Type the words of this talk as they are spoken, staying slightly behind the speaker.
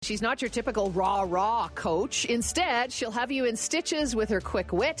she's not your typical rah-rah coach. Instead, she'll have you in stitches with her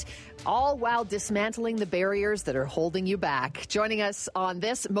quick wit, all while dismantling the barriers that are holding you back. Joining us on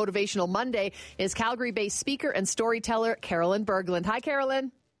this Motivational Monday is Calgary-based speaker and storyteller Caroline Berglund. Hi,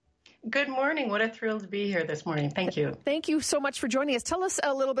 Caroline. Good morning. What a thrill to be here this morning. Thank you. Thank you so much for joining us. Tell us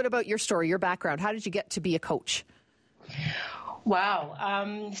a little bit about your story, your background. How did you get to be a coach?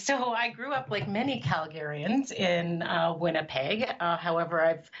 Wow. So I grew up like many Calgarians in Winnipeg. However,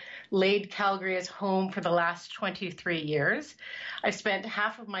 I've laid Calgary as home for the last 23 years. I've spent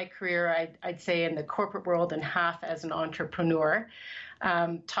half of my career, I'd say, in the corporate world and half as an entrepreneur.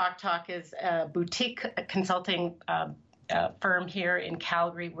 Talk is a boutique consulting firm here in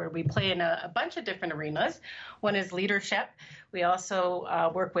Calgary where we play in a bunch of different arenas. One is leadership. We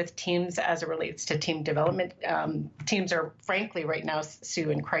also work with teams as it relates to team development. Teams are, frankly, right now, Sue,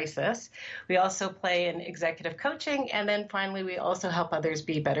 in crisis. We also play in executive coaching. And then finally, we also help others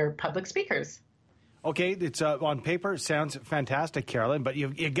be better public speakers. Okay, it's on paper, sounds fantastic, Caroline, but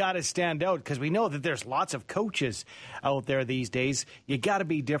you got to stand out because we know that there's lots of coaches out there these days. You got to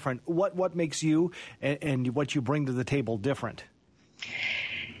be different. What makes you and what you bring to the table different?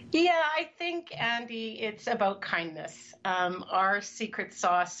 Yeah, I think, Andy, it's about kindness. Our secret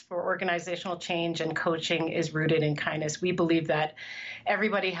sauce for organizational change and coaching is rooted in kindness. We believe that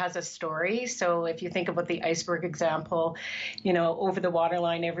everybody has a story. So if you think about the iceberg example, over the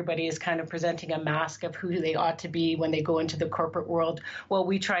waterline, everybody is kind of presenting a mask of who they ought to be when they go into the corporate world. What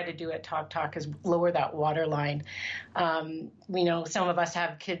we try to do at Talk is lower that waterline. Some of us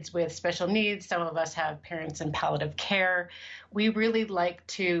have kids with special needs. Some of us have parents in palliative care. We really like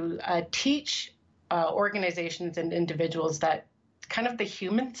to teach organizations and individuals that kind of the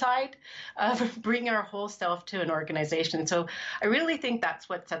human side of bring our whole self to an organization. So I really think that's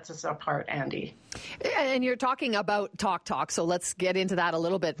what sets us apart, Andy. And you're talking about Talk, so let's get into that a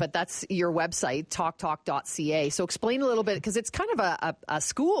little bit, but that's your website, talktalk.ca. So explain a little bit, because it's kind of a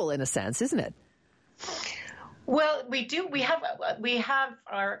school in a sense, isn't it? Well, we do. We have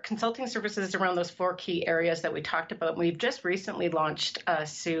our consulting services around those four key areas that we talked about. We've just recently launched,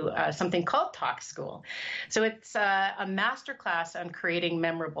 Sue, something called Talk School. So it's a masterclass on creating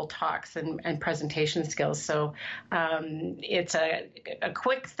memorable talks and presentation skills. So it's a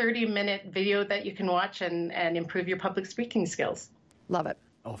quick 30-minute video that you can watch and improve your public speaking skills. Love it.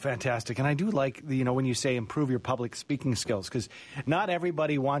 Oh, fantastic. And I do like, when you say improve your public speaking skills, because not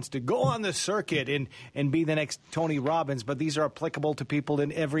everybody wants to go on the circuit and be the next Tony Robbins, but these are applicable to people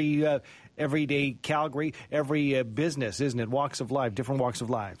in every everyday Calgary, every business, isn't it? Different walks of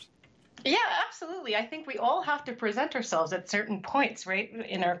lives. Yeah, absolutely. I think we all have to present ourselves at certain points, right,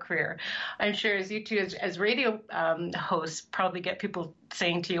 in our career. I'm sure as you two, as radio hosts, probably get people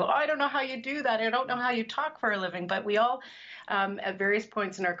saying to you, I don't know how you do that. I don't know how you talk for a living. But we all, at various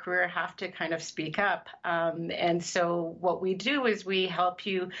points in our career, have to kind of speak up. And so what we do is we help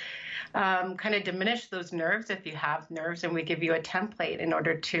you kind of diminish those nerves if you have nerves, and we give you a template in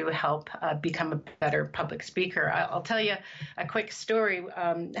order to help become a better public speaker. I'll tell you a quick story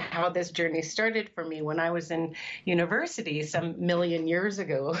how this journey started for me when I was in university some million years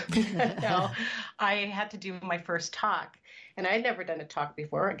ago. Now, I had to do my first talk, and I had never done a talk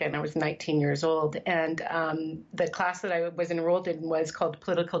before. Again, I was 19 years old, and the class that I was enrolled in was called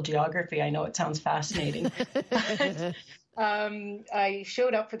Political Geography. I know it sounds fascinating. I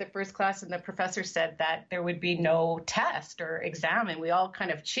showed up for the first class, and the professor said that there would be no test or exam, and we all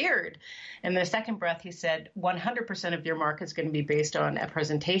kind of cheered. In the second breath, he said, 100% of your mark is going to be based on a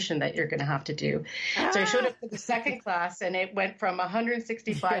presentation that you're going to have to do. So I showed up for the second class, and it went from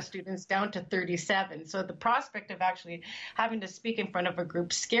 165 students down to 37. So the prospect of actually having to speak in front of a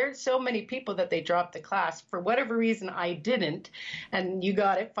group scared so many people that they dropped the class. For whatever reason, I didn't. And you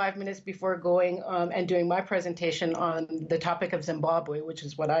got it 5 minutes before going and doing my presentation on the topic of Zimbabwe, which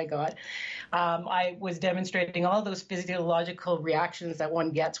is what I got. I was demonstrating all those physiological reactions that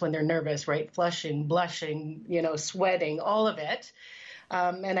one gets when they're nervous, right? Flushing, blushing, sweating, all of it.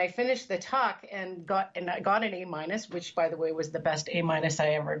 And I finished the talk and I got an A-, which, by the way, was the best A- I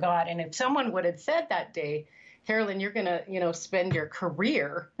ever got. And if someone would have said that day, Caroline, you're going to, spend your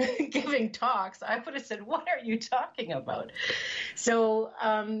career giving talks, I would have said, what are you talking about? So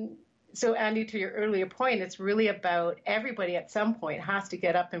Andy, to your earlier point, it's really about everybody at some point has to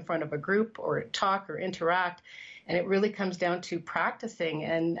get up in front of a group or talk or interact. And it really comes down to practicing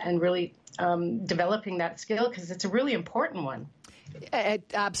and really developing that skill, because it's a really important one.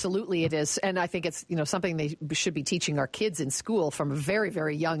 Absolutely it is. And I think it's, something they should be teaching our kids in school from a very,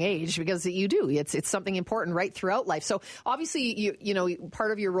 very young age, because you do. It's something important right throughout life. So obviously,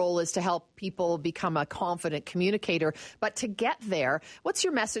 part of your role is to help people become a confident communicator. But to get there, what's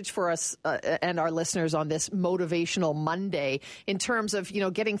your message for us and our listeners on this Motivational Monday in terms of,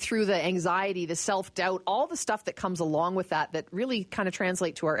 getting through the anxiety, the self-doubt, all the stuff that comes along with that really kind of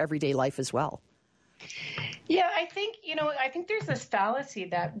translate to our everyday life as well? Yeah, I think there's this fallacy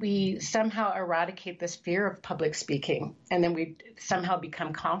that we somehow eradicate this fear of public speaking and then we somehow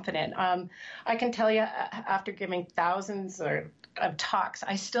become confident. I can tell you, after giving thousands of talks,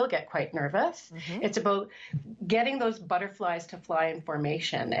 I still get quite nervous. Mm-hmm. It's about getting those butterflies to fly in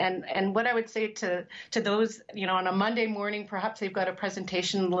formation. And what I would say to those, on a Monday morning, perhaps they've got a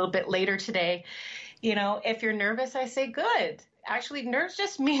presentation a little bit later today, if you're nervous, I say, good. Actually, nerves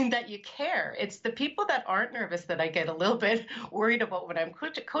just mean that you care. It's the people that aren't nervous that I get a little bit worried about when I'm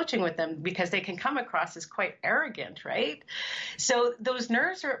coaching with them, because they can come across as quite arrogant, right? So those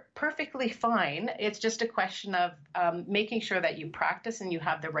nerves are perfectly fine. It's just a question of making sure that you practice and you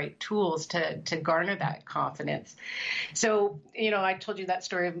have the right tools to garner that confidence. So, I told you that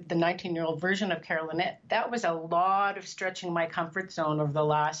story of the 19-year-old version of Caroline. That was a lot of stretching my comfort zone over the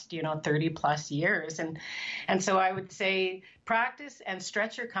last, 30 plus years. And so I would say, practice and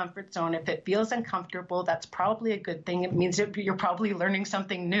stretch your comfort zone. If it feels uncomfortable, that's probably a good thing. It means that you're probably learning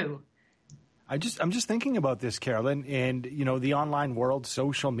something new. I'm just thinking about this, Caroline, and, the online world,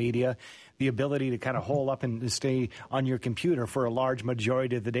 social media, the ability to kind of hole up and stay on your computer for a large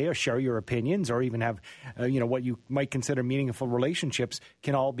majority of the day, or share your opinions, or even have, what you might consider meaningful relationships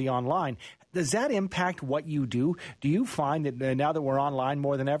can all be online. Does that impact what you do? Do you find that now that we're online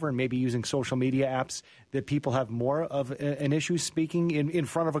more than ever and maybe using social media apps, that people have more of an issue speaking in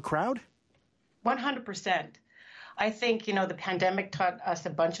front of a crowd? 100%. I think, the pandemic taught us a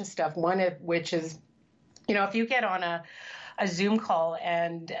bunch of stuff, one of which is, if you get on a Zoom call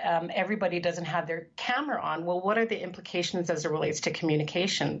and everybody doesn't have their camera on, well, what are the implications as it relates to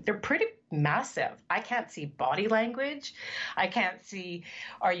communication? They're pretty massive. I can't see body language. I can't see,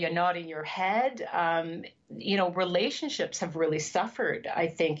 are you nodding your head? Relationships have really suffered, I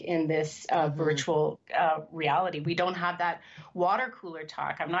think, in this virtual reality. We don't have that water cooler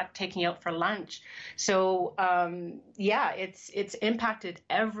talk. I'm not taking out for lunch. So, it's impacted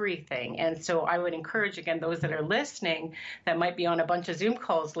everything. And so I would encourage, again, those that are listening that might be on a bunch of Zoom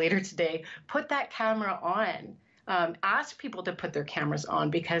calls later today, put that camera on. Ask people to put their cameras on,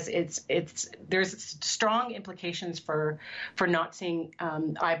 because there's strong implications for not seeing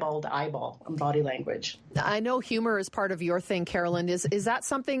eyeball to eyeball body language. I know humor is part of your thing, Caroline. Is that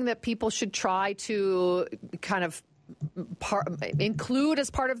something that people should try to kind of include as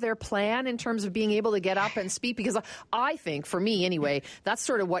part of their plan in terms of being able to get up and speak? Because I think, for me anyway, that's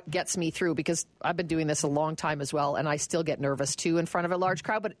sort of what gets me through, because I've been doing this a long time as well, and I still get nervous too in front of a large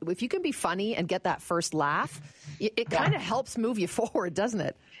crowd. But if you can be funny and get that first laugh, it kind of helps move you forward, doesn't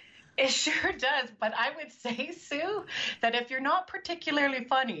it? It sure does. But I would say, Sue, that if you're not particularly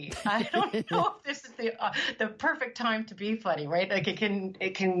funny, I don't know if this is the perfect time to be funny, right? Like it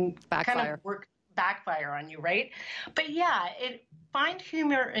can backfire. Kind of backfire on you, right? But yeah, find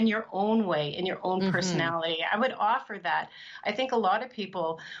humor in your own way, in your own personality. I would offer that. I think a lot of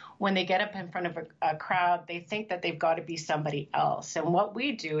people, when they get up in front of a crowd, they think that they've got to be somebody else. And what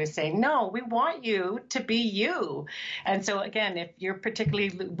we do is say, no, we want you to be you. And so again, if you're particularly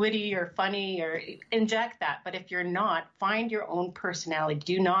witty or funny, or inject that. But if you're not, find your own personality.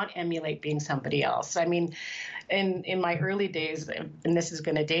 Do not emulate being somebody else. I mean, in my early days, and this is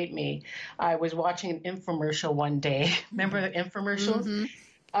going to date me, I was watching an infomercial one day. Remember the infomercials? Mm-hmm.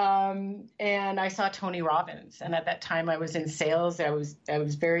 And I saw Tony Robbins, and at that time I was in sales. I was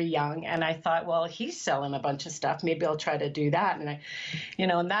very young, and I thought, well, he's selling a bunch of stuff. Maybe I'll try to do that. And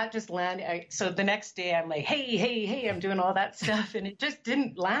and that just landed. So the next day I'm like, hey, I'm doing all that stuff, and it just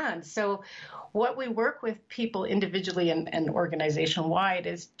didn't land. So what we work with people individually and organization wide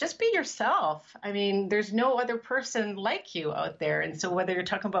is just be yourself. I mean, there's no other person like you out there. And so whether you're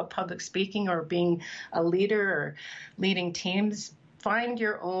talking about public speaking or being a leader or leading teams, find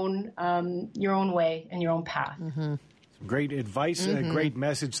your own way and your own path. Mm-hmm. Great advice, great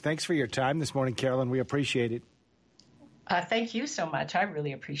message. Thanks for your time this morning, Caroline. We appreciate it. Thank you so much. I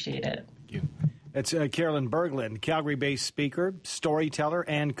really appreciate it. Thank you. That's Caroline Berglund, Calgary-based speaker, storyteller,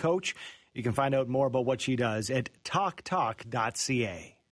 and coach. You can find out more about what she does at talktalk.ca.